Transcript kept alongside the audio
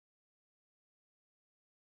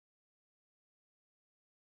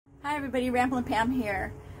Hi everybody, Ramblin' Pam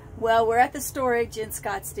here. Well, we're at the storage in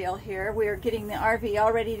Scottsdale here. We're getting the RV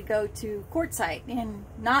all ready to go to Quartzsite, and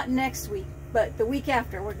not next week, but the week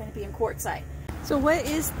after we're going to be in Quartzsite. So what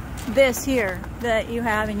is this here that you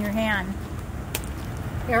have in your hand?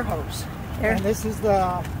 Air hose. And this is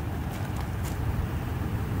the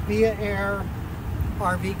Viair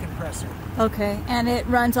RV compressor. Okay, and it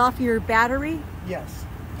runs off your battery? Yes.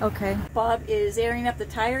 Okay. Bob is airing up the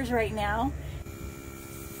tires right now.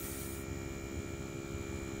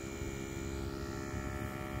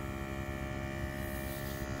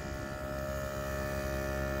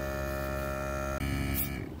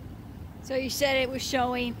 So you said it was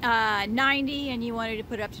showing 90 and you wanted to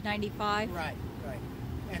put it up to 95? Right.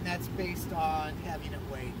 And that's based on having it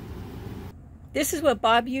weighed. This is what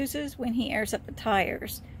Bob uses when he airs up the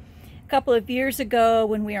tires. A couple of years ago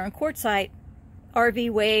when we were in Quartzsite,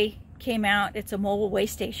 RV Weigh came out. It's a mobile weigh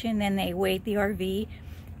station, and they weighed the RV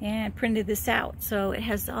and printed this out. So it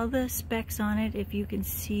has all the specs on it. If you can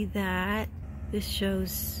see that, this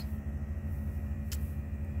shows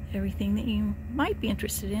everything that you might be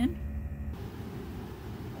interested in.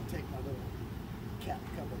 I'll take my little cap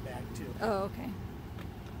cover bag too. Oh, okay.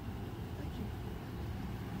 Thank you.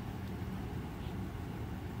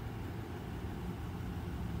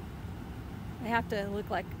 I have to look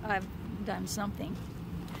like I've done something.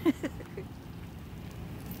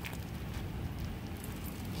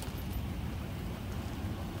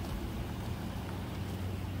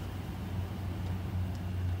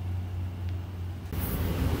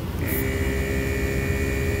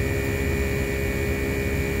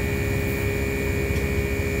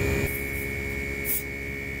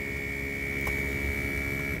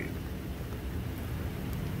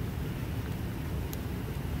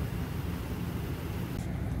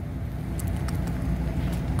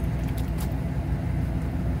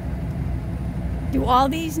 Do all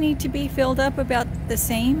these need to be filled up about the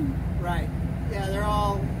same? Right. Yeah, they're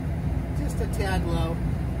all just a tad low.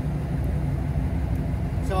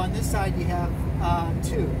 So on this side you have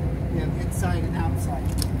two. You have inside and outside.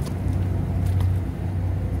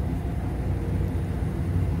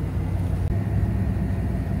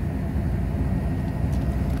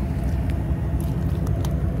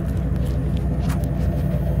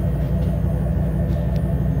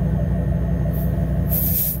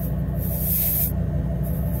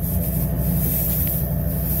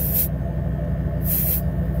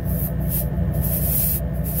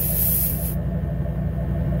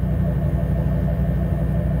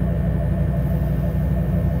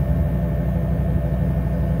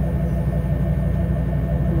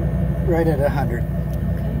 Right at 100.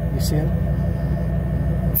 Okay. You see it?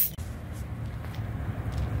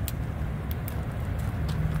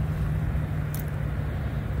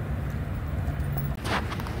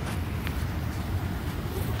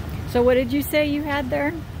 So what did you say you had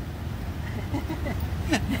there?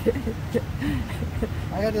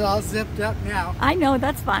 I had it all zipped up now. I know,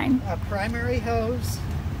 that's fine. A primary hose,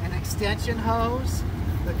 an extension hose,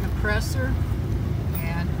 the compressor,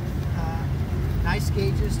 and nice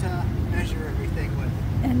gauges to measure everything with.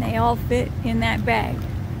 And they all fit in that bag.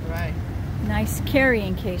 Right. Nice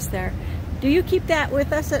carrying case there. Do you keep that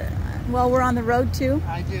with us while we're on the road too?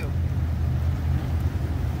 I do.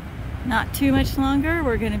 Not too much longer.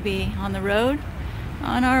 We're going to be on the road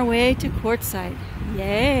on our way to Quartzsite.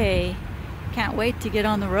 Yay! Can't wait to get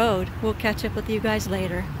on the road. We'll catch up with you guys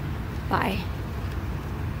later. Bye.